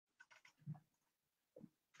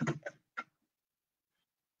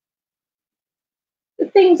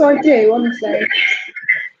things I do, honestly.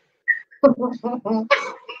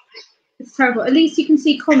 It's terrible. At least you can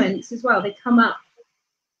see comments as well. They come up.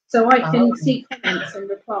 So I can see comments and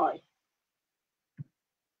reply.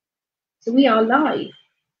 So we are live.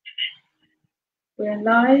 We're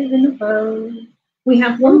live in the world. We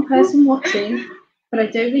have one person watching, but I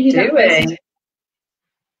don't know who that person is.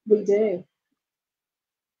 We do.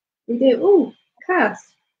 We do. Oh,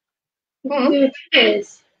 Cass. We can do a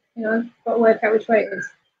cheers. Hang on, got to work out which way it is.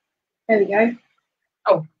 There we go.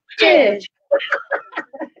 Oh, cheers.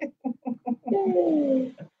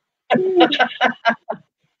 Yay.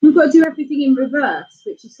 We've got to do everything in reverse,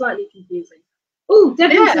 which is slightly confusing. Oh,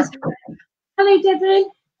 Devon says hello. Hello,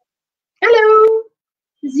 Devon. Hello.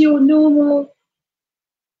 This is your normal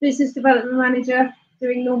business development manager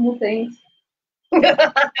doing normal things.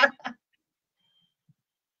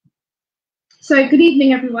 So, good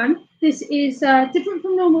evening, everyone. This is different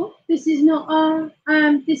from normal. This is not our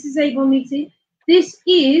this is Avon meeting. This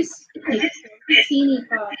is a quarantini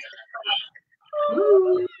party.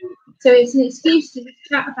 So it's an excuse to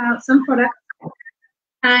chat about some product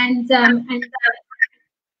and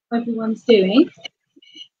what everyone's doing.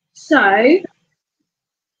 So,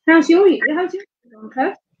 how's your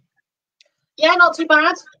Bianca? Yeah, not too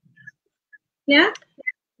bad. Yeah?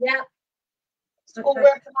 Yeah. Okay. All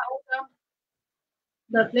working out now.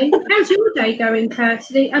 Lovely. How's your day going,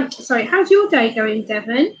 Kirsty? Sorry, how's your day going,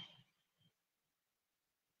 Devon?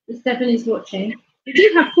 Because Devon is watching. We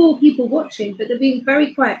do have 4 people watching, but they're being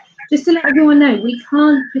very quiet. Just to let everyone know, we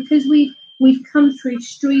can't, because we've come through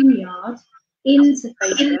StreamYard into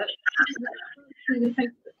Facebook.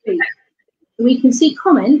 We can see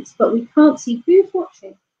comments, but we can't see who's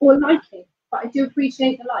watching or liking. But I do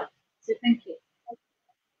appreciate the like, so thank you.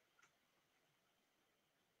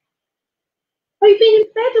 Oh, you've been in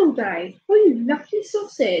bed all day. Oh, you lucky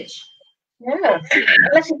sausage. Yeah.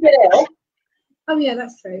 Unless you've been ill. Oh yeah,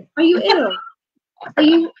 that's true. Are you ill? Are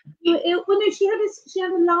you ill? Well, no, she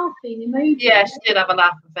had a laughing emoji. Yeah, she did have a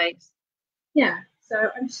laughing face. Yeah. So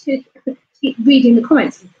I'm just going to keep reading the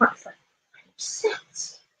comments. I'm quite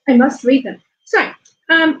upset. I must read them. So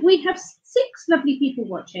we have 6 lovely people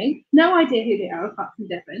watching. No idea who they are apart from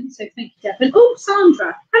Devon. So thank you, Devon. Oh,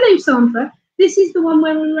 Sandra. Hello, Sandra. This is the one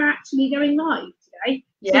where we were actually going live today.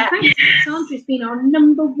 Yeah. So thank you. Sandra's been our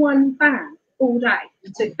 #1 fan all day.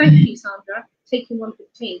 So thank you, Sandra. Taking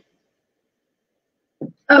 115.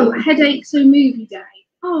 Oh, headache, so movie day.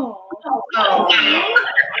 Oh. Well,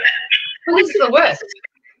 What's the worst?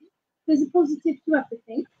 There's a positive to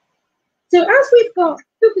everything. So as we've got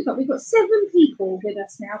 7 people with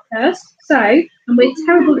us now, Kirst. So, and we're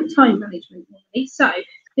terrible at time management normally. So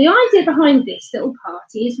the idea behind this little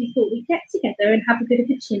party is we thought we'd get together and have a bit of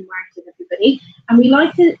a chin wag with everybody. And we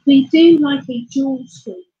do like a dual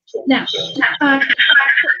screen. Now,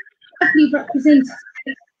 lovely representative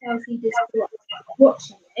tells you this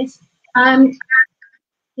watching this.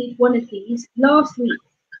 Did one of these last week.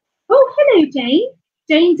 Oh, hello, Jane.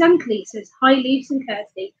 Jane Dunkley says, hi, Luce and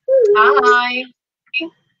Kirsty. Hi.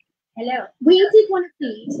 Hello. We did one of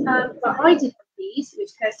these, but I did one of these,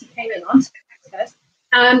 which Kirsty came in on.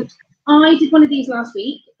 I did one of these last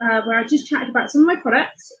week, where I just chatted about some of my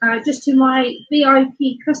products, just to my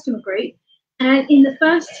VIP customer group. And in the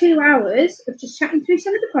first 2 hours of just chatting through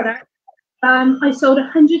some of the products, I sold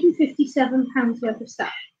 £157 worth of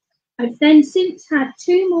stuff. I've then since had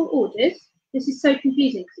 2 more orders. This is so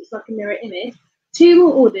confusing because it's like a mirror image. 2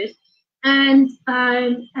 more orders, and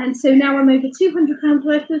so now I'm over £200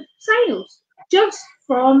 worth of sales just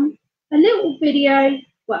from a little video,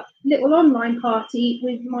 well, little online party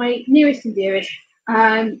with my nearest and dearest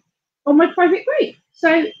on my private group.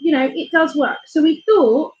 So you know it does work. So we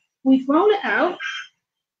thought we'd roll it out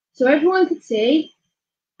so everyone could see,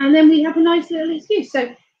 and then we have a nice little excuse.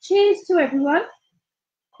 So cheers to everyone.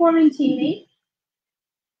 Quarantini.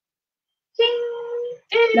 Ding.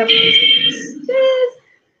 Lovely. Cheers.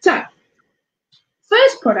 So,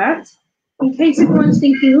 first product, in case everyone's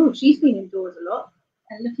thinking, oh, she's been indoors a lot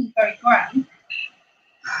and looking very grand.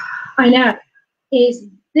 I know, is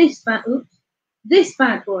this bad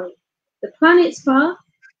boy, the Planet Spa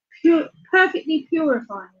perfectly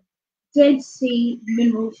purifying Dead Sea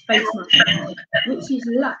Minerals Face Mask, which is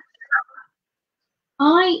luxe.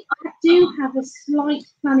 I do have a slight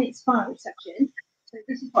Planet Spa section, so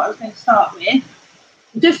this is what I was going to start with.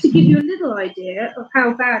 Just to give you a little idea of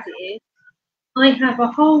how bad it is, I have a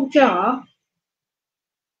whole jar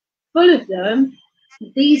full of them.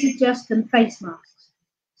 These are just them face masks.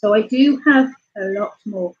 So I do have a lot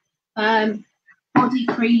more. Body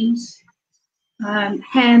creams,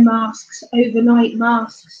 hair masks, overnight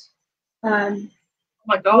masks. Oh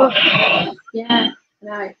my God. Yeah.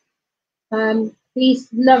 I know. These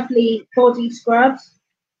lovely body scrubs,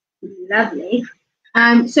 lovely.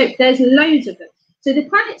 So there's loads of them. So the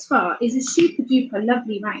Planet Spa is a super duper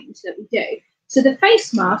lovely range that we do. So the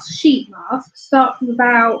face masks, sheet masks, start from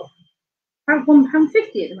about £1.50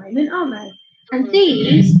 at the moment, aren't they? And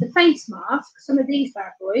these, the face masks, some of these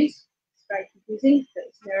bad boys, it's very confusing, but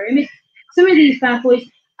it's mirror image. Some of these bad boys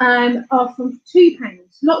are from £2. A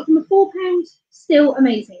lot of them are £4. Still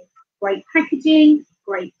amazing. Great packaging,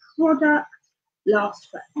 great product, last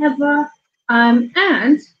forever.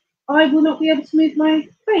 And I will not be able to move my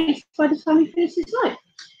face by the time we finish this live.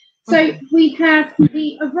 So we have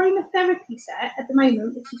the aromatherapy set at the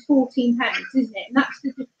moment, which is £14, isn't it? And that's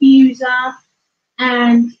the diffuser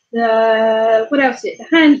and the, what else is it?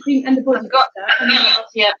 The hand cream and the body butter.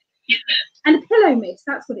 And the pillow mist,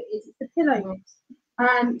 that's what it is. It's the pillow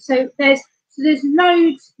mist. So there's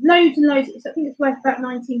loads and loads. I think it's worth about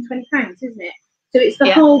 £19-20, isn't it? So it's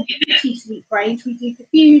the whole beauty suite range. We do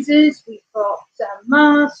diffusers, we've got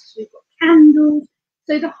masks, we've got candles.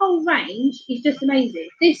 So the whole range is just amazing.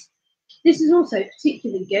 This is also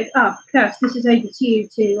particularly good. Kirst, this is over to you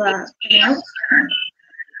to announce.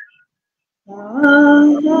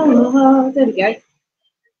 There we go.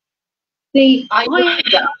 The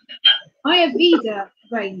Ayurveda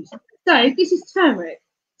range. So this is turmeric.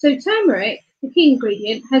 So turmeric, the key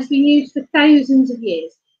ingredient, has been used for thousands of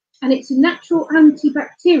years. And it's a natural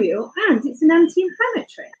antibacterial and it's an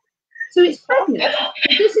anti-inflammatory. So it's fabulous.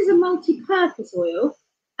 This is a multi-purpose oil.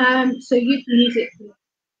 So you can use it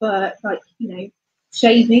for, like,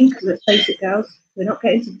 shaving, because let's face it, girls, we're not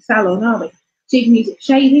getting to the salon, are we? So you can use it for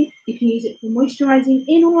shaving, you can use it for moisturising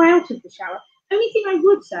in or out of the shower. Only thing I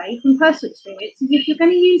would say from personal experience is if you're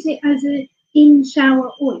going to use it as an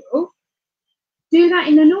in-shower oil, do that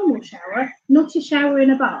in a normal shower, not a shower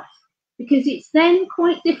in a bath. Because it's then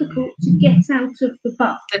quite difficult to get out of the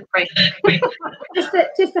bath.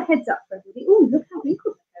 just a heads up for everybody. Oh, look how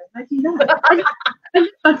wrinkled I do that. I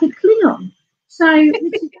look like a Klingon. So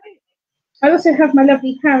I also have my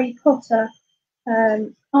lovely Harry Potter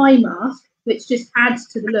eye mask, which just adds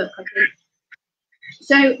to the look, I think.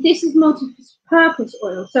 So this is multi-purpose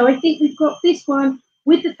oil. So I think we've got this one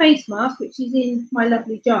with the face mask, which is in my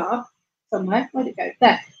lovely jar somewhere. Where'd it go?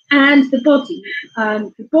 There. And the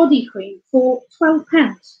body cream for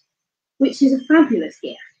 £12, which is a fabulous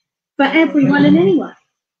gift for everyone and anyone.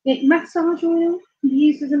 Massage oil can be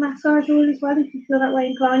used as a massage oil as well if you feel that way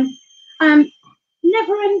inclined.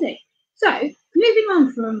 Never ending. So moving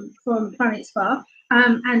on from Planet Spa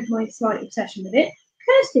and my slight obsession with it,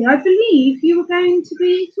 Kirsty, I believe you were going to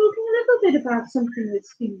be talking a little bit about something with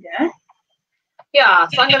skincare. Yeah,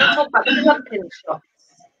 so I'm going to talk about the plumping shots.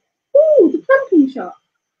 Ooh, the plumping shot.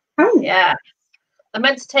 Oh. Yeah. They're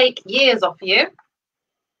meant to take years off you.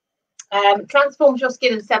 Transforms your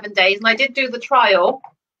skin in 7 days. And I did do the trial.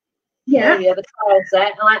 Yeah. Earlier, the trial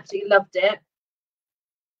set, and I absolutely loved it.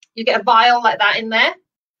 You get a vial like that in there,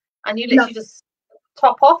 and you literally just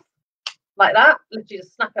top off like that. Literally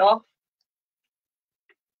just snap it off.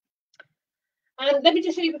 And let me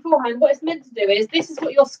just show you beforehand what it's meant to do is this is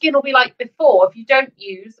what your skin will be like before if you don't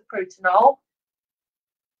use the Protinol.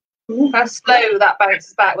 How slow that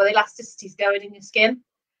bounces back, where the elasticity is going in your skin.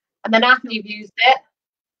 And then after you've used it,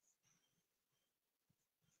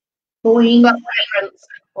 boing. That's the difference.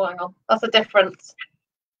 Oh, hang on. That's the difference.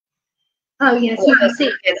 Oh, yes, you can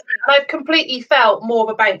see. And I've completely felt more of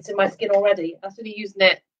a bounce in my skin already. I've been using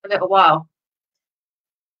it a little while.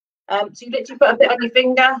 So you literally put a bit on your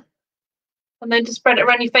finger and then just spread it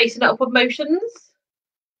around your face in upward motions.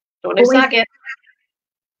 Don't want to sag it.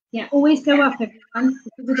 Yeah, always go up, everyone,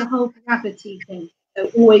 because of the whole gravity thing.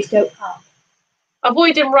 So always go up.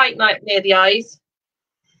 Avoiding right near the eyes.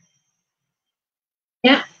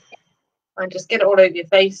 Yeah. And just get it all over your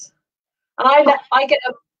face. And I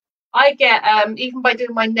get even by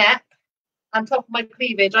doing my neck and top of my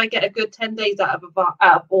cleavage, I get a good 10 days out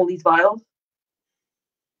of all these vials.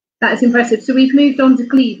 That is impressive. So we've moved on to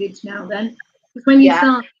cleavage now then. Because when you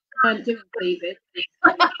start doing cleavage.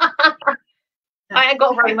 I ain't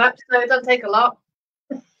got very much, so it doesn't take a lot.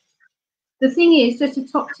 The thing is, just a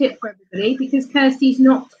top tip for everybody, because Kirsty's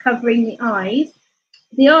not covering the eyes,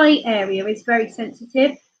 the eye area is very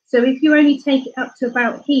sensitive. So if you only take it up to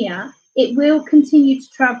about here, it will continue to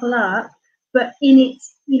travel up, but in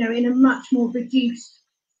its, in a much more reduced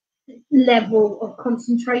level of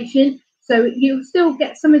concentration. So you'll still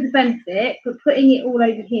get some of the benefit, but putting it all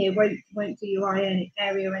over here won't do your eye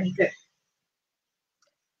area any good.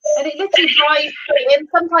 And it literally dries straight in.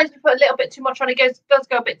 Sometimes you put a little bit too much on, it does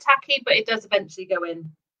go a bit tacky, but it does eventually go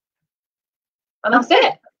in. And that's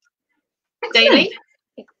it. Excellent. Daily.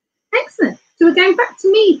 Excellent. So we're going back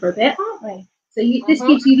to me for a bit, aren't we? So this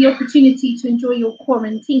gives you the opportunity to enjoy your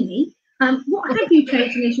quarantini. What have you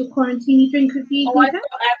chosen as your quarantini drink of the evening? I've got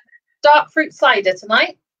dark fruit cider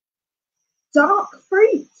tonight. Dark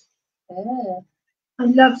fruit. Oh. I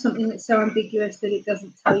love something that's so ambiguous that it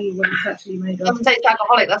doesn't tell you what it's actually made It of. doesn't taste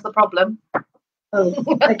alcoholic, that's the problem. Oh,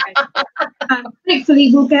 okay.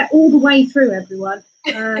 Hopefully we'll get all the way through, everyone,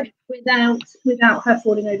 without her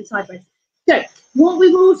falling over sideways. So what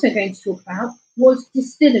we were also going to talk about was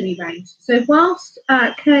distillery range. So whilst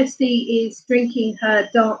Kirsty is drinking her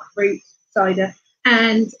dark fruit cider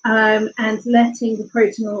and letting the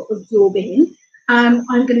protein absorb in,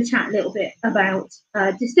 I'm going to chat a little bit about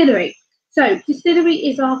distillery. So distillery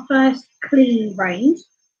is our first clean range.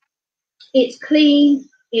 It's clean,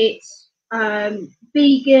 it's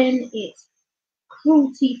vegan, it's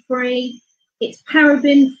cruelty-free, it's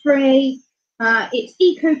paraben-free, it's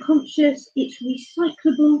eco-conscious, it's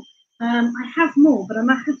recyclable. I have more, but I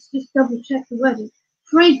might have to just double-check the wording.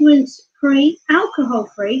 Fragrance-free,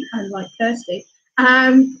 alcohol-free, unlike Kirsty,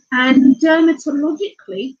 and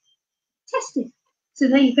dermatologically tested. So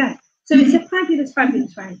there you go. So it's a fabulous,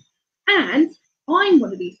 fabulous range. And I'm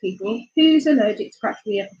one of these people who's allergic to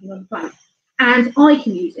practically everything on the planet. And I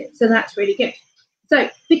can use it. So that's really good. So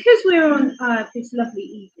because we're on this lovely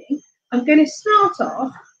evening, I'm going to start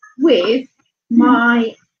off with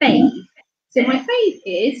my fave. So my fave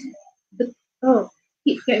is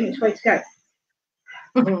keep forgetting which way to go.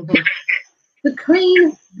 The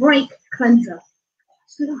Clean Break Cleanser.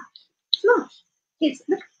 Slush. It's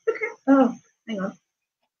look at hang on.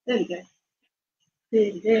 There we go.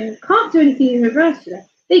 Can't do anything in reverse today.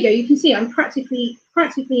 There you go. You can see I'm practically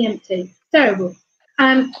empty. Terrible.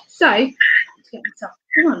 So let's get myself.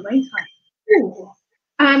 Come on, rain time.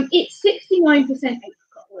 It's 69%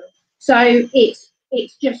 apricot oil. So it's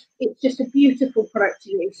just a beautiful product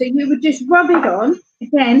to use. So you would just rub it on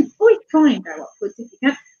again. Always try and go upwards if you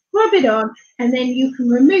can. Rub it on, and then you can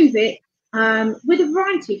remove it with a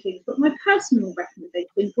variety of things. But my personal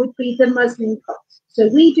recommendation would be the muslin cloth. So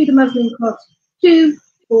we do the muslin cloth 2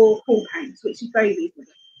 for £4, which is very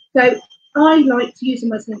reasonable. So I like to use a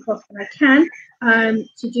muslin cloth when I can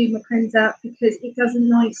to do my cleanser because it does a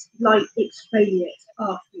nice light exfoliate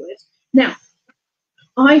afterwards. Now,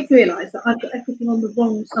 I've realised that I've got everything on the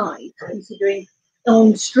wrong side, considering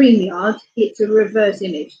on StreamYard it's a reverse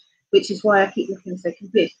image, which is why I keep looking so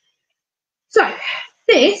confused. So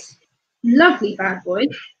this lovely bad boy,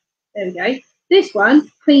 there we go. This one,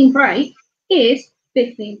 Clean Break, is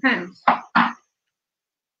 £15.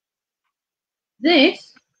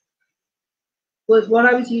 This was what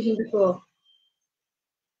I was using before.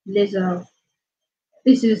 Lizzo.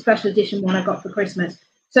 This is a special edition one I got for Christmas.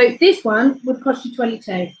 So this one would cost you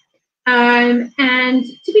 22. And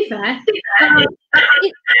to be fair,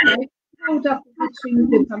 it's rolled up with extremely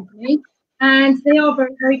good company, and they are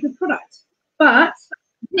very, very good products. But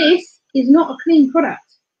this is not a clean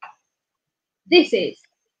product. This is.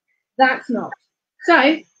 That's not.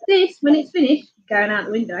 So this, when it's finished, going out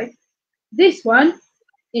the window, this one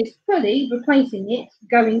is fully replacing it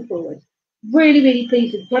going forward. Really, really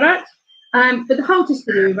pleased with the product. But the whole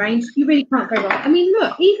distillery range, you really can't go wrong. I mean,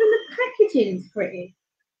 look, even the packaging's pretty.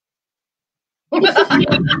 It's just,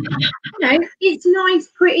 it's nice,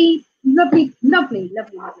 pretty, lovely, lovely,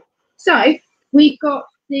 lovely, lovely. So we've got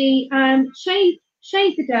the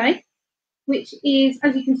Shave the Day, which is,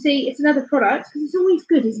 as you can see, it's another product because it's always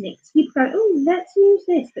good, isn't it? People go, oh, let's use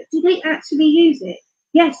this, but do they actually use it?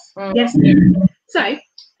 Yes, yes. So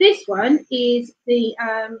this one is the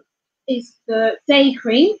day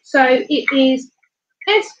cream. So it is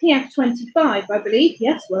SPF 25, I believe.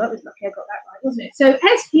 Yes, well, that was lucky I got that right, wasn't it? So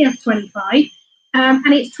SPF 25,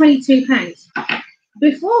 and it's £22.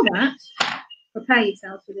 Before that, prepare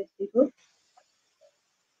yourselves for this, people.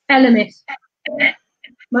 Elemis.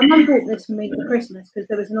 My mum bought this for me for Christmas because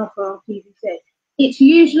there was an offer on PVC. It's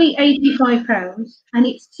usually £85 and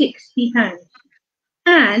it's £60.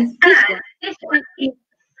 And this one is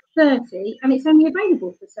 30, and it's only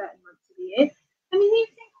available for certain months of the year. I mean, you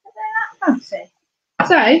think that they're that fancy?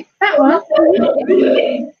 So that one.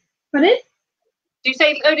 Pardon? Do you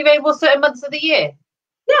say it's only available certain months of the year?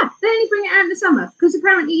 Yeah, they only bring it out in the summer because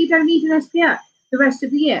apparently you don't need an SPF the rest of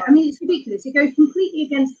the year. I mean, it's ridiculous. It goes completely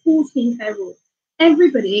against all skincare rules.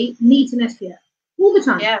 Everybody needs an SPF all the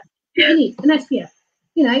time. Yeah. You need an SPF.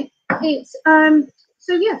 It's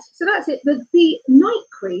so yes, so that's it. The night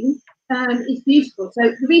cream is beautiful. So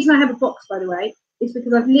the reason I have a box, by the way, is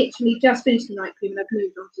because I've literally just finished the night cream and I've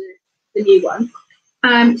moved on to the new one.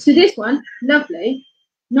 So this one, lovely,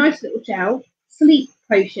 nice little gel, sleep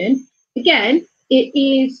potion. Again, it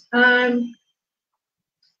is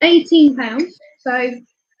 £18. So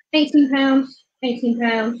 £18,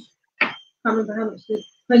 £18. Can't remember how much the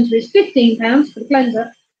cleanser is. £15 for the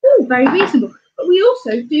cleanser. Oh, very reasonable. But we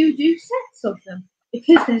also do sets of them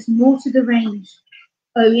because there's more to the range.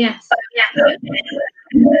 Oh yes.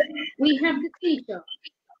 We have the sea shot.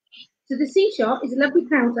 So the sea shot is a lovely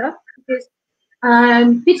powder because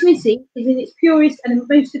vitamin C is in its purest and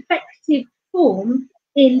most effective form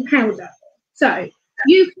in powder. So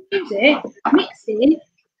you can use it mixed in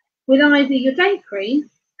with either your day cream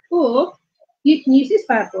or you can use this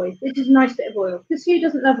bad boy. This is a nice bit of oil because who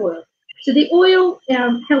doesn't love oil? So the oil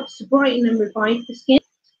helps to brighten and revive the skin,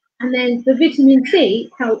 and then the vitamin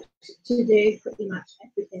C helps to do pretty much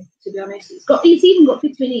everything. To be honest, it's even got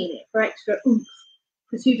vitamin E in it for extra oomph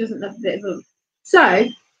because who doesn't love a bit of oomph? So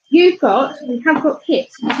we have got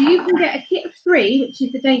kits. So you can get a kit of 3, which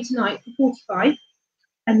is the day to night for £45.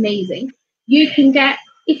 Amazing. You can get,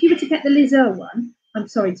 if you were to get the Lizelle one, I'm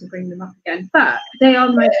sorry to bring them up again, but they are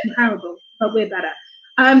most comparable, but we're better.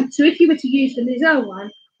 So if you were to use the Lizelle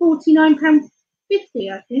one, £49.50,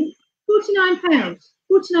 I think. £49.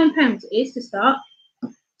 £49 it is to start.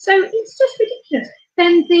 So it's just ridiculous.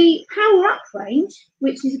 Then the Power Up range,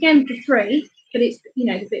 which is again for 3, but it's, you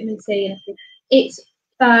know, the vitamin C and everything, it's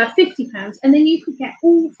 £50, and then you could get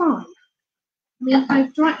all 5.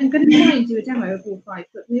 I'm going to try and do a demo of all 5,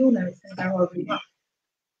 but we all know it's going to go horribly wrong.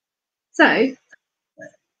 So,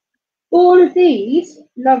 all of these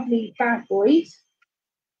lovely bad boys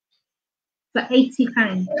for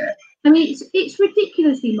 £80. I mean, it's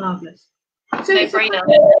ridiculously marvellous. So no brainer.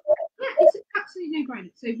 Yeah, it's absolutely no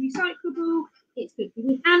brainer. So recyclable. It's good for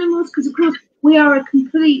the animals because, of course, we are a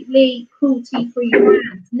completely cruelty-free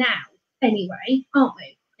brand now, anyway, aren't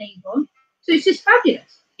we, Avon? So it's just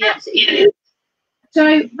fabulous. Yeah. Absolutely.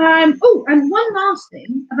 So, oh, and one last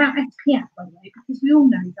thing about SPF, by the way, because we all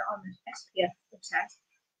know that I'm an SPF obsessed,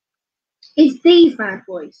 is these bad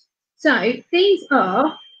boys. So these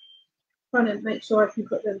are, trying to make sure I can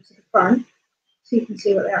put them to the front so you can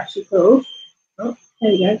see what they're actually called. Oh,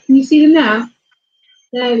 there we go. Can you see them now?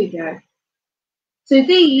 There we go. So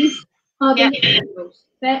these are the materials.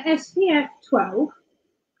 They're SPF 12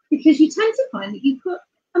 because you tend to find that you put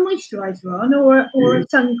a moisturiser on or a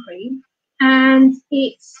sun cream and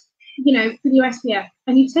it's, you know, for your SPF,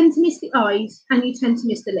 and you tend to miss the eyes and you tend to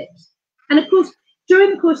miss the lips. And of course, during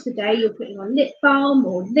the course of the day, you're putting on lip balm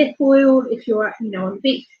or lip oil if you're, you know, on the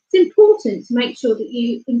beach. It's important to make sure that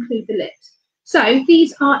you include the lips. So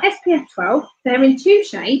these are SPF 12. They're in 2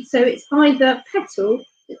 shades. So it's either petal,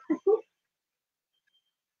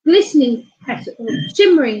 glistening petal, or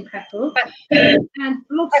shimmering petal, and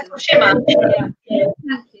blossom. Petal shimmer. Yeah.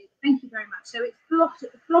 Thank you very much. So it's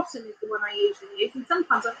blossom is the one I usually use, and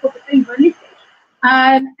sometimes I put it over a liquid.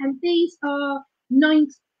 And these are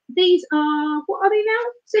what are they now?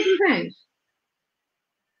 £7.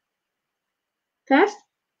 First?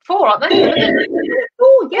 4, aren't they?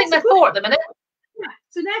 Oh, yes. I think they're 4 at the minute. Yeah.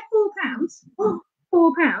 So they're £4. Oh,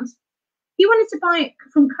 £4. If you wanted to buy it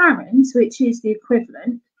from Karen's, which is the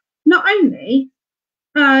equivalent, not only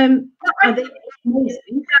are they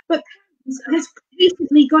amazing, but has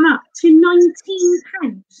recently gone up to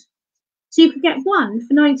 £19. So you could get one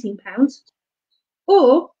for £19,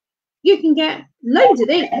 or you can get loads of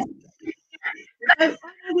these. So I know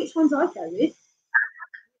which ones I go with.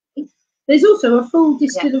 There's also a full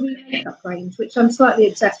distillery makeup range, which I'm slightly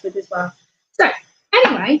obsessed with as well. So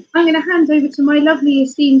anyway, I'm going to hand over to my lovely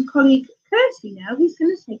esteemed colleague Kirsty now, who's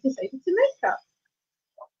going to take us over to makeup.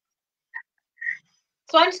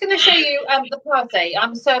 So I'm just going to show you the Power Stay.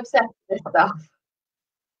 I'm so obsessed with this stuff.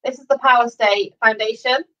 This is the Power Stay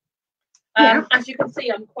foundation. As you can see,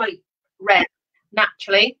 I'm quite red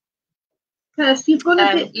naturally. Kirsty, you've got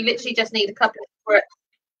a bit. You literally just need a couple of squirts.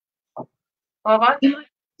 All right.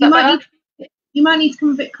 You might need to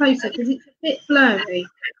come a bit closer because it's a bit blurry.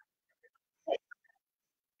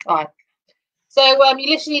 All right. So you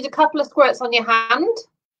literally need a couple of squirts on your hand.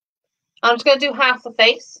 I'm just going to do half the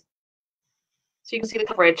face so you can see the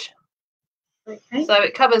coverage. Okay. So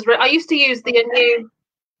it covers. I used to use the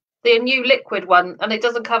new liquid one, and it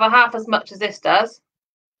doesn't cover half as much as this does.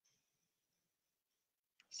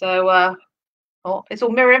 So it's all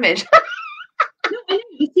mirror image. No, I know.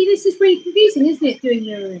 You see, this is really confusing, isn't it? Doing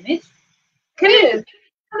mirror image. Can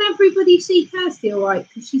everybody see Kirsty all right?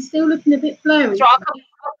 Because she's still looking a bit blurry. So I'll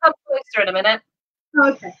come closer in a minute. Oh,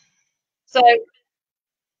 okay. So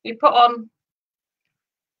you put on.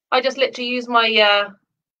 I just literally use my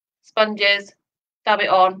sponges, dab it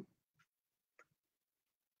on.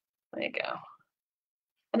 There you go.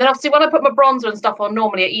 And then obviously when I put my bronzer and stuff on,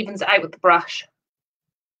 normally it evens it out with the brush.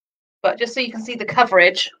 But just so you can see the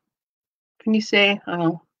coverage. Can you see?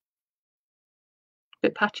 Oh.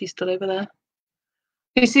 Bit patchy still over there.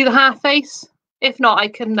 Can you see the half face? If not, I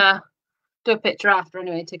can do a picture after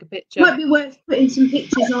anyway. Take a picture. Might be worth putting some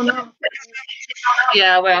pictures on.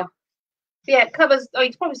 Yeah, well, yeah, it covers. Oh, you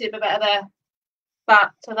can probably see a bit better there.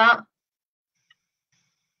 Back to that.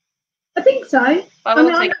 I think so. I will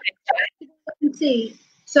take a picture. Can see.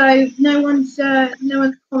 So no one's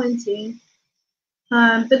commenting.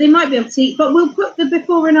 But they might be able to see. But we'll put the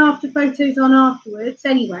before and after photos on afterwards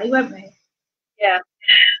anyway, won't we? Yeah.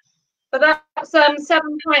 But that's £7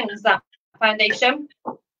 that foundation.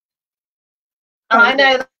 And I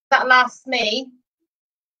know that lasts me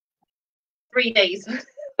 3 days.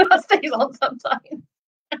 That stays on sometimes.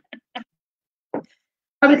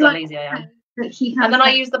 I would like lazy I am. And then I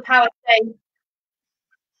use the Power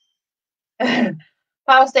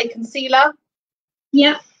Stay concealer.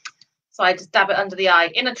 Yeah. So I just dab it under the eye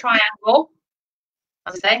in a triangle,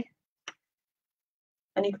 as I say.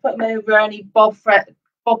 And you can put them over any Bob,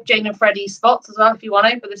 Jane and Freddie spots as well if you want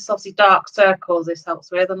to. But this is obviously dark circles this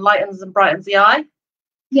helps with and lightens and brightens the eye.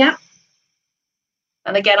 Yeah.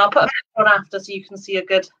 And again, I'll put a picture on after so you can see a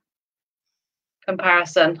good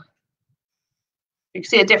comparison. You can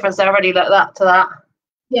see a difference there already, like that to that.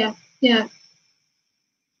 Yeah, yeah.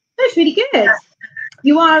 That's really good.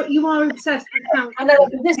 You are obsessed with how. I know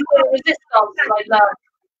this resistance.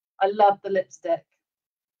 I love the lipstick.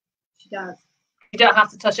 She does. You don't have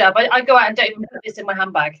to touch it up. I go out and don't even put this in my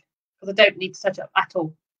handbag because I don't need to touch it up at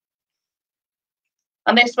all.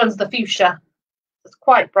 And this one's the fuchsia. It's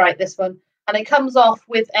quite bright, this one. And it comes off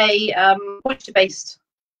with a moisture-based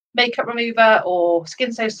makeup remover or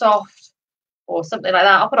Skin So Soft or something like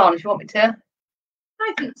that. I'll put it on if you want me to.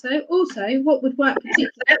 I think so. Also, what would work particularly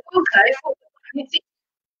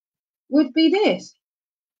would be this.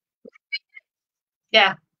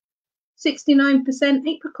 Yeah. 69%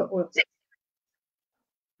 apricot oil.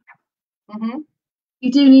 Mm-hmm.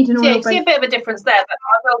 You do need an oil. Yeah, you see a bit of a difference there, but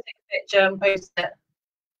I will take a picture and post it.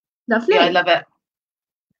 Lovely. Yeah, I love it.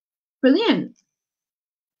 Brilliant.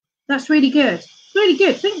 That's really good. Really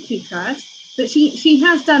good. Thank you, Kaz. But she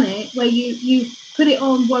has done it where you put it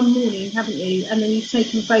on one morning, haven't you? And then you've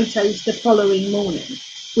taken photos the following morning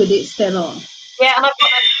with it still on. Yeah, and I've got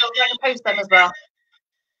them still, so I can post them as well.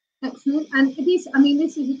 Excellent. And it is, I mean,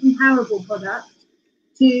 this is a comparable product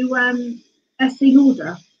to Estee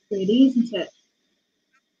Lauder, really, isn't it?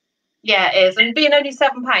 Yeah, it is. And being only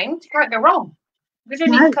 £7, you can't go wrong. Because you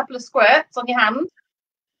only need a couple of squirts on your hand.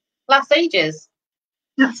 Lasts ages.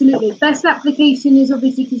 Absolutely. Best application is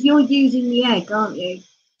obviously because you're using the egg, aren't you?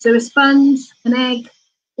 So a sponge, an egg,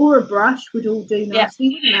 or a brush would all do nicely,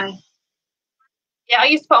 wouldn't they? Yeah, I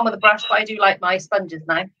used to put on with a brush, but I do like my sponges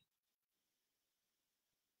now.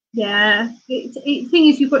 Yeah. The thing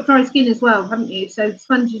is, you've got dry skin as well, haven't you? So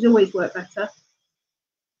sponges always work better.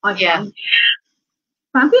 I find.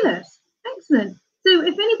 Fabulous. Excellent. So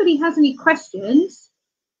if anybody has any questions,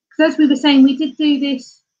 because as we were saying, we did do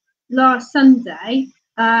this last Sunday,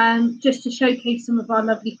 just to showcase some of our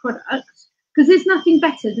lovely products, because there's nothing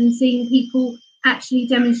better than seeing people actually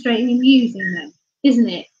demonstrating and using them, isn't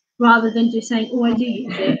it? Rather than just saying, oh, I do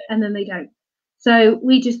use it, and then they don't. So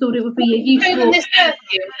we just thought it would be a useful.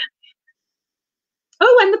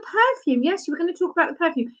 Oh, and the perfume. Yes, you were going to talk about the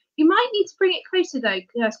perfume. You might need to bring it closer, though,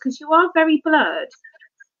 because you are very blurred.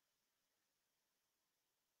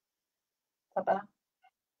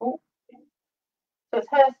 Oh. So it's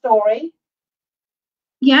Her Story.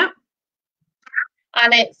 Yeah.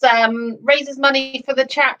 And it's raises money for the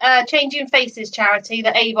Changing Faces charity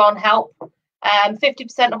that Avon help.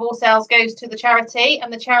 50% of all sales goes to the charity,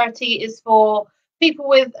 and the charity is for people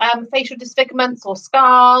with facial disfigurements or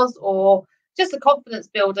scars or just a confidence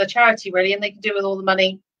builder charity, really, and they can do with all the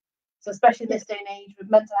money. So especially in this day and age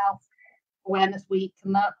with Mental Health Awareness Week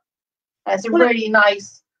and that. It's a really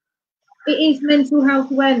nice. It is Mental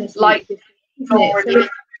Health Awareness Week, isn't it? So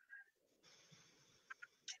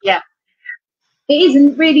yeah. It is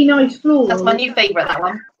a really nice floral. That's my new favourite, that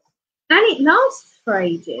one. And it lasts for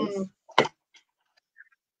ages.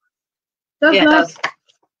 It does.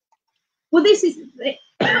 Well, this is.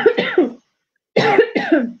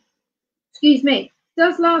 Excuse me.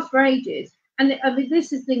 Does last for ages. And I mean,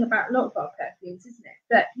 this is the thing about a lot of our perfumes, isn't it?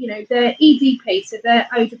 That, you know, they're EDP, so they're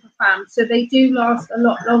eau de parfum, so they do last a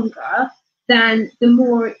lot longer than the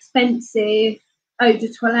more expensive eau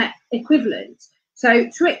de toilette equivalent. So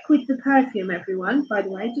trick with the perfume, everyone, by the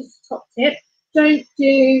way, just a top tip, don't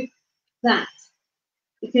do that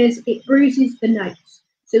because it bruises the notes.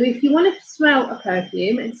 So if you want to smell a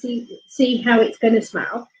perfume and see how it's going to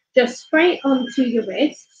smell, just spray it onto your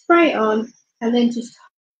wrist, spray it on, and then just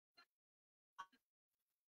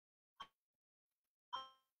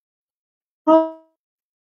hold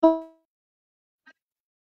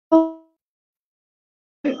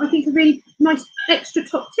nice extra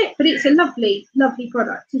top tip, but it's a lovely, lovely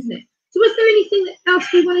product, isn't it? So was there anything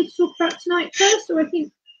else we wanted to talk about tonight first, or I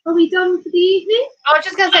think, are we done for the evening? I was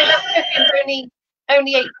just going to say that perfume's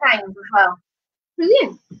only £8 as well.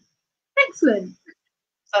 Brilliant. Excellent.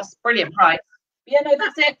 So that's a brilliant price. But yeah, no,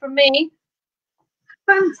 that's it from me.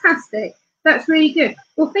 Fantastic. That's really good.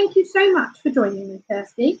 Well, thank you so much for joining me,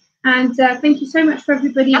 Kirsty. And thank you so much for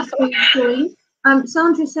everybody who joined.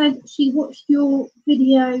 Sandra said she watched your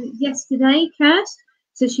video yesterday, Kirst.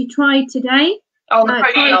 So she tried today. Oh, the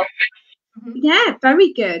profile. Yeah,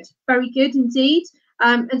 very good. Very good indeed.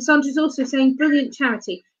 And Sandra's also saying brilliant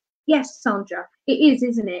charity. Yes, Sandra, it is,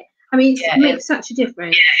 isn't it? I mean, it makes such a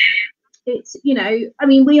difference. It's, you know, I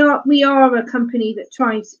mean, we are a company that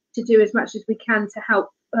tries to do as much as we can to help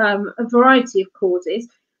a variety of causes.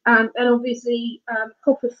 And obviously,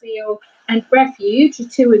 Copperfield and Refuge are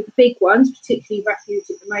two of the big ones, particularly Refuge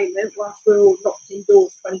at the moment, whilst we're all locked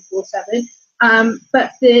indoors 24/7.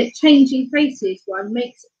 But the Changing Faces one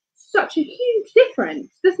makes such a huge difference,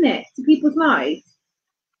 doesn't it, to people's lives?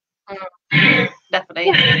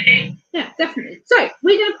 Definitely. Yeah, definitely. So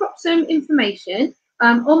we're going to pop some information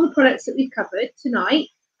on the products that we've covered tonight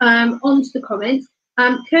onto the comments.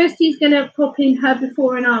 Kirsty's going to pop in her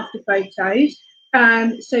before and after photos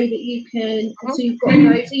so that you can, so you've got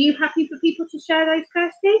those. Are you happy for people to share those,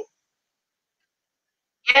 Kirsty?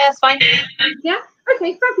 Yeah, it's fine. Yeah?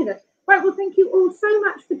 Okay, fabulous. Right, well, thank you all so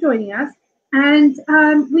much for joining us. And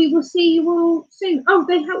we will see you all soon. Oh,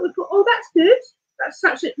 they help with, oh, that's good. That's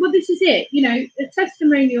such a, well, this is it, you know, a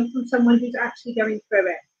testimonial from someone who's actually going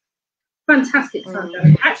through it. Fantastic, Sandra.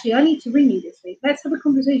 Actually, I need to ring you this week. Let's have a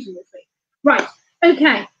conversation this week. Right.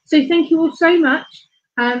 Okay. So thank you all so much.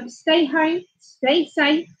 Stay home, stay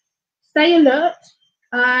safe, stay alert,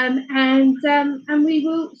 and we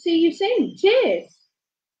will see you soon. Cheers.